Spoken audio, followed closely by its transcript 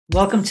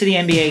Welcome to the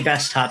NBA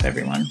Desktop,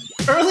 everyone.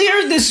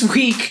 Earlier this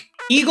week,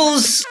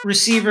 Eagles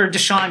receiver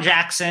Deshaun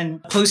Jackson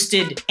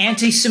posted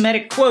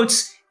anti-Semitic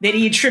quotes that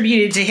he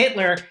attributed to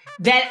Hitler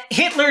that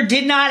Hitler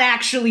did not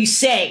actually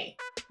say.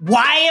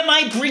 Why am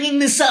I bringing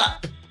this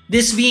up?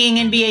 This being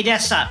NBA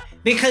Desktop.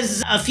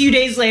 Because a few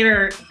days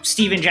later,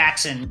 Steven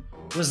Jackson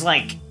was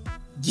like,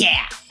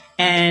 yeah.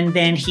 And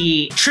then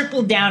he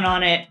tripled down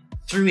on it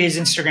through his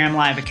Instagram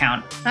Live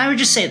account. And I would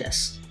just say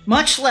this.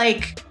 Much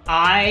like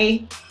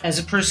I, as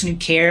a person who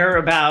care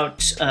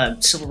about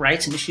civil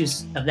rights and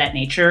issues of that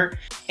nature,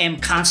 am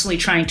constantly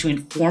trying to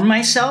inform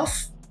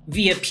myself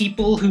via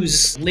people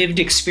whose lived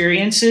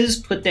experiences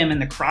put them in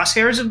the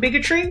crosshairs of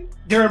bigotry.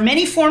 There are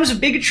many forms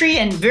of bigotry,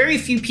 and very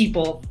few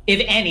people,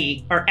 if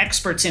any, are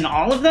experts in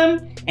all of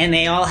them, and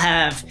they all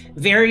have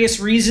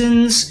various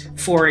reasons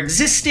for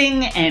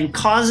existing and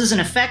causes and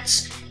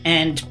effects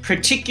and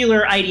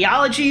particular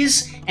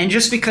ideologies. And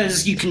just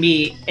because you can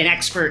be an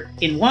expert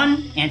in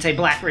one,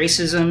 anti-Black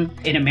racism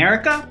in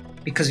America,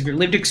 because of your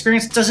lived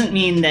experience, doesn't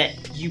mean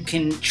that you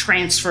can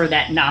transfer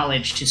that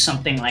knowledge to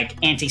something like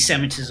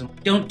anti-Semitism.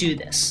 Don't do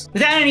this.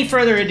 Without any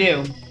further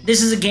ado,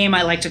 this is a game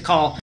I like to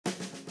call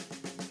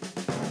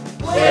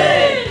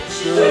When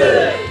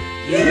Should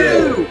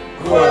You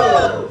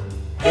Quote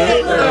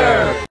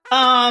Hitler?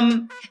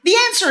 The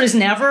answer is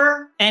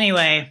never.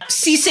 Anyway,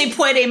 si se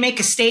puede make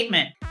a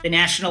statement. The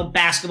National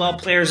Basketball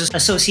Players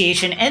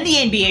Association and the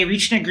NBA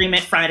reached an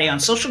agreement Friday on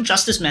social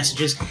justice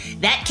messages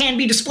that can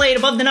be displayed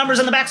above the numbers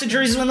on the backs of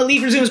jerseys when the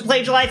league resumes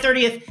play July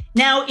 30th.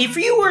 Now, if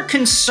you were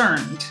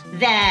concerned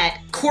that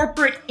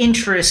corporate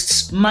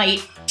interests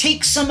might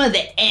take some of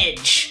the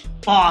edge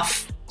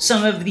off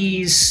some of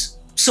these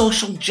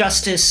social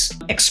justice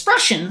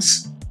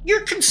expressions,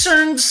 your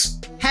concerns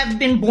have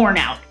been borne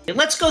out.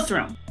 Let's go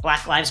through them.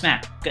 Black Lives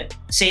Matter. Good.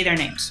 Say their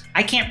names.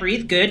 I can't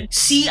breathe. Good.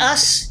 See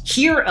us.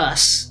 Hear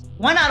us.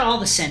 Why not all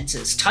the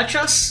senses? Touch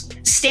us?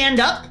 Stand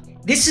up?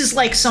 This is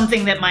like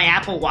something that my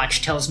Apple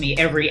Watch tells me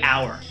every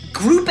hour.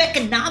 Group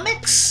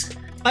economics?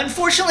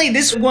 Unfortunately,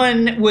 this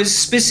one was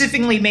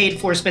specifically made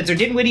for Spencer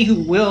Dinwiddie,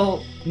 who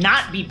will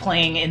not be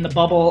playing in the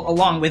bubble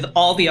along with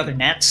all the other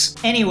Nets.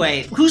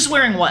 Anyway, who's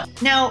wearing what?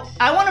 Now,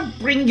 I want to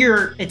bring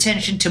your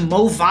attention to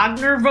Mo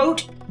Wagner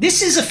vote.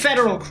 This is a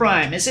federal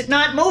crime, is it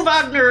not? Mo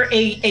Wagner,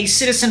 a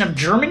citizen of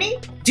Germany?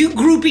 Do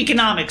group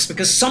economics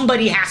because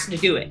somebody has to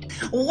do it.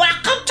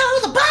 Welcome to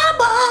the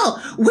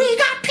bubble! We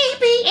got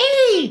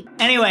PPE!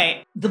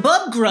 Anyway, the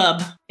bub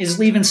grub is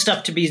leaving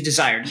stuff to be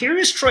desired. Here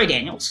is Troy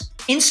Daniels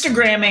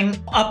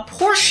Instagramming a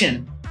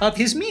portion of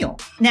his meal.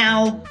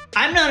 Now,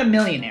 I'm not a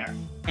millionaire,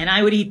 and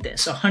I would eat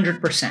this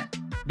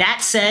 100%. That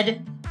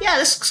said, yeah,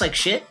 this looks like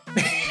shit.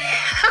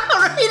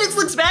 Alright, this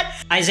looks bad.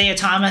 Isaiah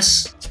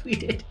Thomas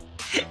tweeted,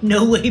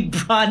 no way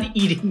LeBron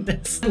eating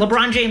this.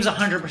 LeBron James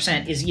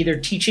 100% is either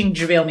teaching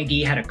JaVale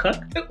McGee how to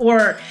cook,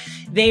 or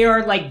they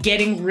are like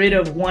getting rid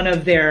of one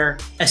of their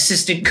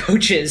assistant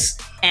coaches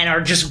and are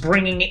just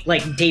bringing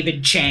like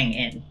David Chang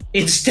in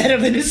instead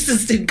of an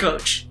assistant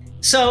coach.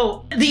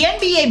 So the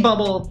NBA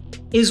bubble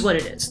is what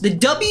it is. The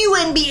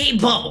WNBA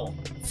bubble,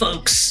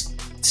 folks.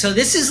 So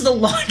this is the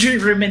laundry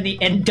room in the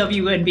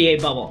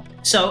WNBA bubble.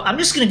 So I'm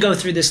just gonna go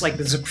through this like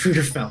the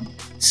Zapruder film.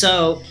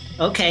 So,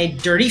 okay,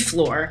 dirty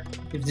floor.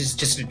 There's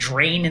just a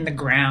drain in the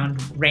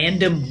ground,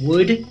 random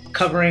wood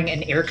covering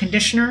an air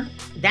conditioner.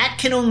 That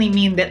can only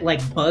mean that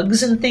like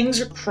bugs and things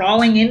are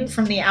crawling in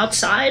from the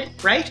outside,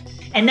 right?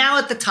 And now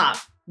at the top,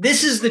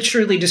 this is the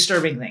truly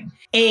disturbing thing.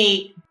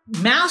 A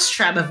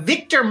mousetrap, a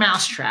Victor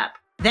mousetrap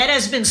that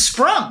has been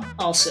sprung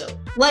also.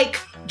 Like,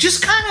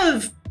 just kind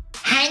of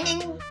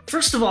hanging.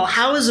 First of all,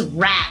 how is a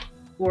rat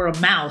or a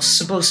mouse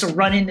supposed to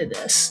run into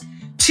this?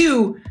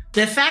 Two,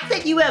 the fact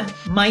that you have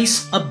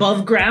mice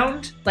above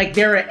ground, like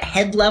they're at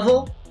head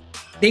level,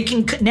 they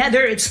can, now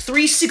it's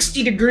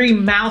 360-degree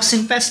mouse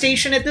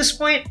infestation at this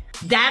point.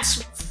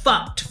 That's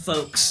fucked,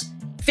 folks.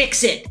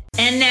 Fix it.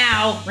 And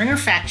now, Ringer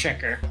fact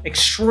checker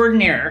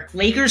extraordinaire,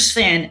 Lakers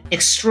fan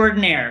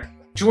extraordinaire,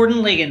 Jordan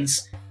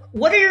Ligons.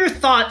 What are your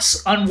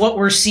thoughts on what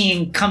we're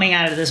seeing coming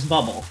out of this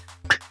bubble?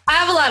 I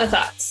have a lot of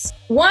thoughts.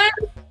 One,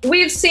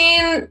 we've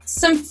seen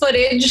some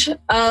footage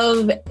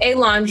of a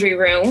laundry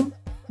room.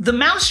 The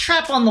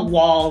mousetrap on the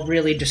wall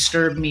really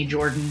disturbed me,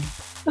 Jordan.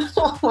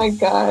 Oh my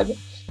God.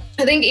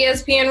 I think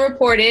ESPN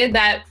reported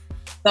that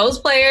those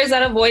players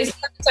that have voiced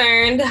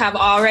concern have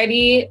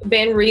already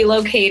been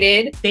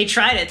relocated. They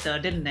tried it though,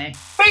 didn't they?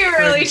 They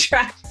really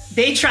tried.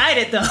 They tried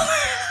it though.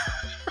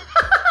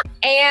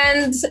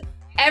 And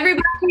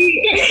everybody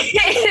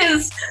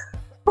is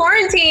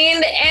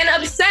quarantined and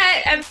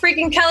upset at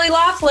freaking Kelly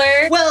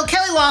Loeffler. Well,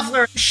 Kelly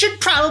Loeffler should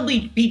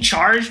probably be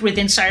charged with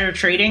insider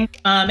trading.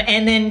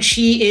 And then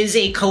she is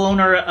a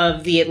co-owner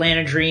of the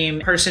Atlanta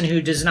Dream, person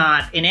who does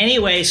not in any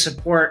way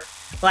support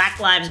Black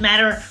Lives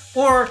Matter,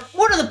 or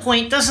more to the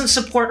point, doesn't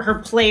support her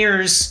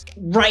players'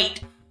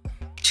 right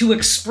to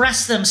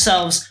express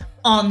themselves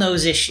on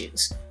those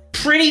issues.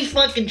 Pretty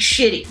fucking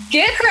shitty.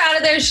 Get her out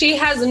of there. She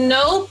has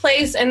no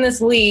place in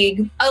this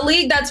league. A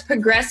league that's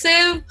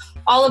progressive,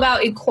 all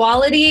about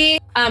equality,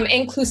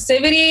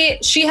 inclusivity.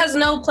 She has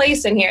no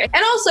place in here.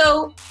 And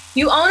also,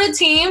 you own a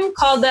team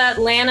called the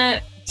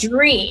Atlanta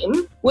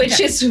Dream, which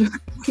is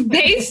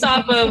based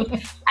off of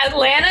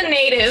Atlanta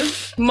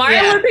native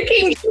Martin Luther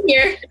King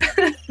Jr.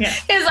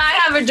 his I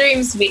Have a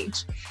Dream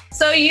speech.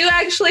 So you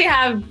actually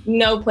have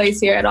no place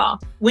here at all.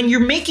 When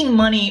you're making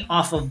money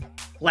off of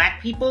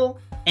Black people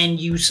and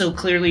you so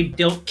clearly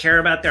don't care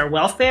about their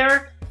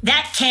welfare,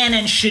 that can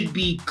and should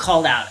be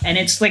called out. And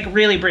it's like a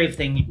really brave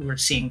thing we're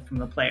seeing from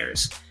the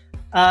players.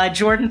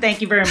 Jordan,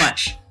 thank you very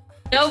much.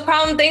 No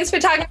problem. Thanks for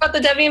talking about the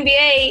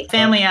WNBA.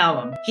 Family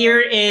album. Here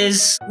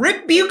is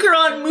Rick Bucher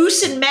on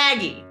Moose and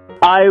Maggie.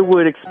 I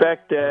would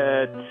expect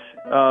that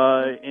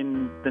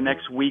in the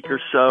next week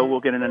or so, we'll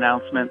get an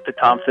announcement that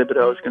Tom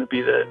Thibodeau is going to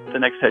be the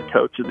next head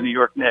coach of the New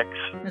York Knicks.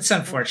 That's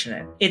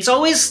unfortunate. It's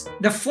always,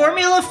 the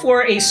formula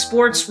for a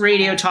sports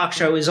radio talk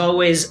show is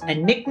always a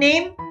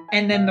nickname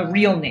and then the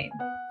real name.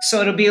 So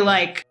it'll be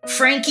like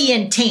Frankie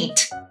and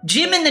Taint,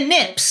 Jim and the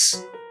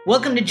Nips.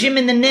 Welcome to Jim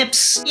and the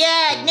Nips.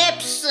 Yeah,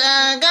 Nips,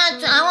 I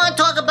want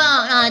to talk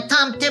about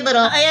Tom Thibodeau.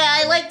 Yeah,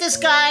 I like this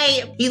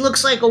guy. He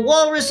looks like a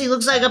walrus. He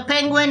looks like a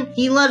penguin.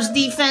 He loves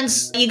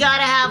defense. You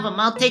gotta have him.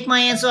 I'll take my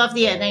answer off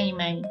the air. Thank you,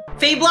 man.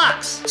 Faye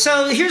Blocks.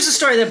 So here's a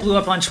story that blew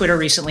up on Twitter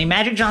recently.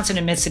 Magic Johnson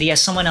admits that he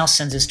has someone else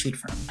sends his tweet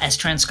for him, as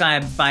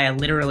transcribed via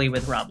Literally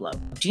with Rob Lowe.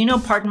 Do you know,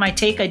 Pardon My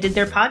Take, I did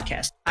their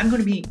podcast. I'm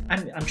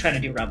trying to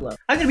do Rob Lowe.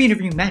 I'm going to be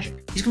interviewing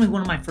Magic. He's going to be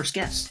one of my first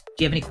guests.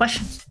 Do you have any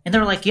questions? And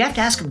they're like, you have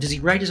to ask him, does he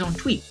write his own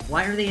tweet?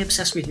 Why are they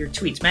obsessed with your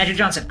tweets? Magic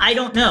Johnson, I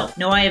don't know.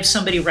 No, I have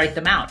somebody write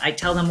them out. I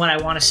tell them what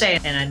I want to say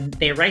and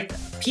they write them.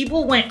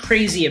 People went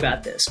crazy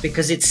about this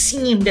because it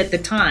seemed at the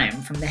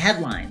time from the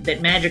headline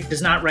that Magic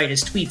does not write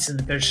his tweets and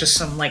that there's just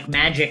some like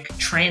Magic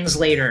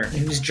translator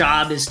whose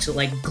job is to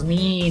like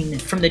glean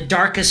from the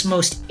darkest,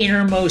 most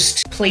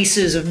innermost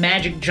places of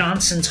Magic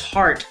Johnson's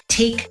heart,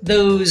 take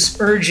those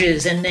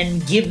urges and then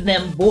give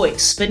them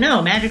voice. But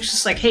no, Magic's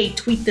just like, hey,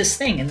 tweet this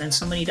thing, and then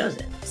somebody does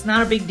it. It's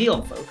not a big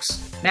deal,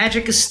 folks.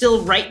 Magic is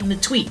still writing the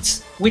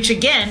tweets, which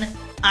again,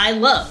 I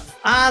love.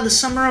 The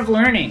Summer of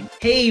Learning.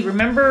 Hey,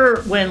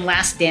 remember when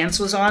Last Dance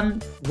was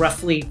on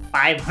roughly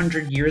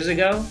 500 years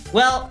ago?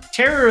 Well,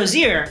 Terry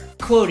Rozier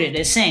quoted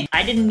as saying,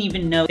 I didn't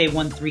even know they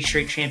won 3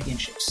 straight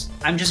championships.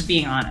 I'm just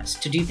being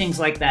honest. To do things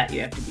like that,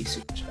 you have to be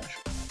super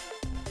special.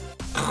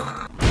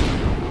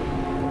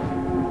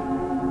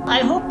 I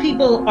hope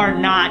people are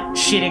not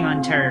shitting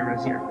on Terry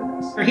Rozier for this.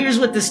 Here's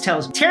what this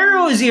tells me. Terry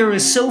Rozier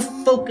was so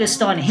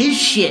focused on his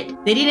shit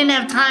that he didn't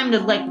have time to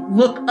like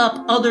look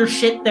up other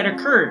shit that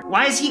occurred.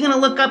 Why is he gonna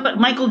look up at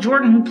Michael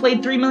Jordan, who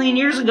played 3 million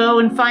years ago,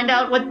 and find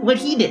out what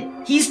he did?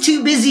 He's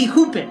too busy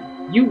hooping.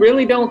 You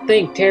really don't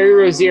think Terry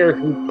Rozier,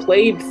 who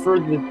played for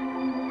the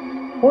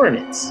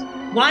Hornets,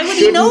 why would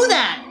he know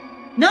that?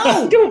 No!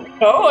 I don't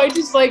know. I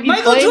just like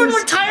Michael Jordan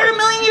retired 1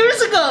 million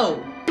years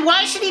ago.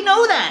 Why should he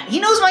know that? He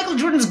knows Michael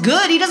Jordan's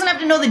good. He doesn't have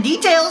to know the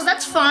details.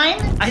 That's fine.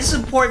 I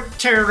support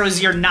Terry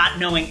Rozier not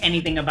knowing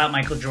anything about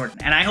Michael Jordan,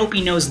 and I hope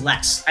he knows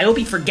less. I hope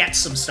he forgets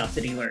some stuff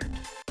that he learned.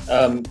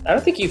 I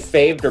don't think you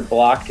faved or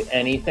blocked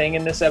anything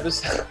in this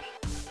episode.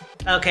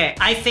 Okay,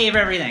 I fave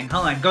everything.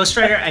 Hold on.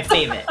 Ghostwriter, I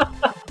fave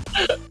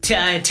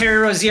it. Terry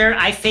Rozier,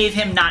 I fave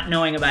him not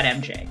knowing about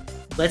MJ.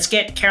 Let's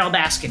get Carole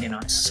Baskin in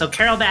on this. So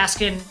Carole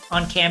Baskin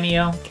on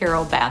Cameo.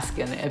 Carole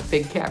Baskin at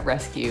Big Cat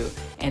Rescue.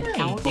 And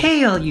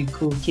hey, all you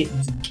cool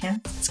kittens and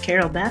cats. It's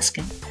Carole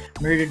Baskin.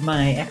 Murdered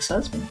my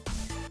ex-husband.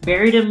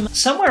 Buried him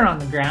somewhere on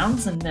the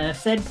grounds and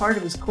fed part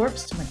of his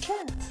corpse to my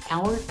cats.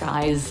 Our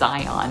guy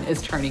Zion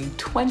is turning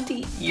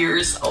 20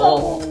 years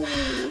old.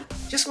 Oh.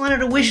 Just wanted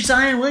to wish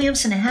Zion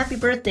Williamson a happy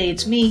birthday.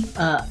 It's me,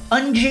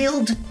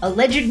 unjailed,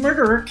 alleged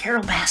murderer,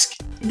 Carole Baskin.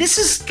 This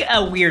is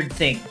a weird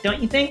thing, don't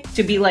you think?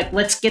 To be like,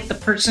 let's get the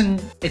person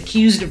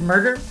accused of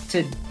murder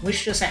to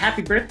wish us a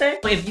happy birthday?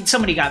 If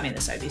somebody got me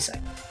this, I'd be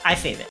psyched. I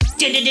fave it.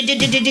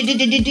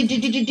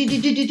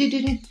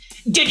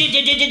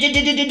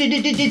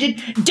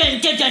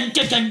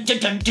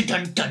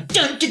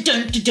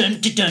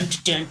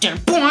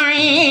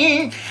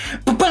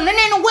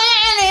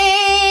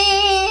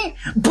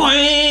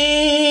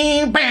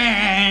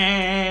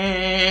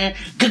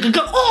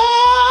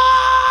 Oh!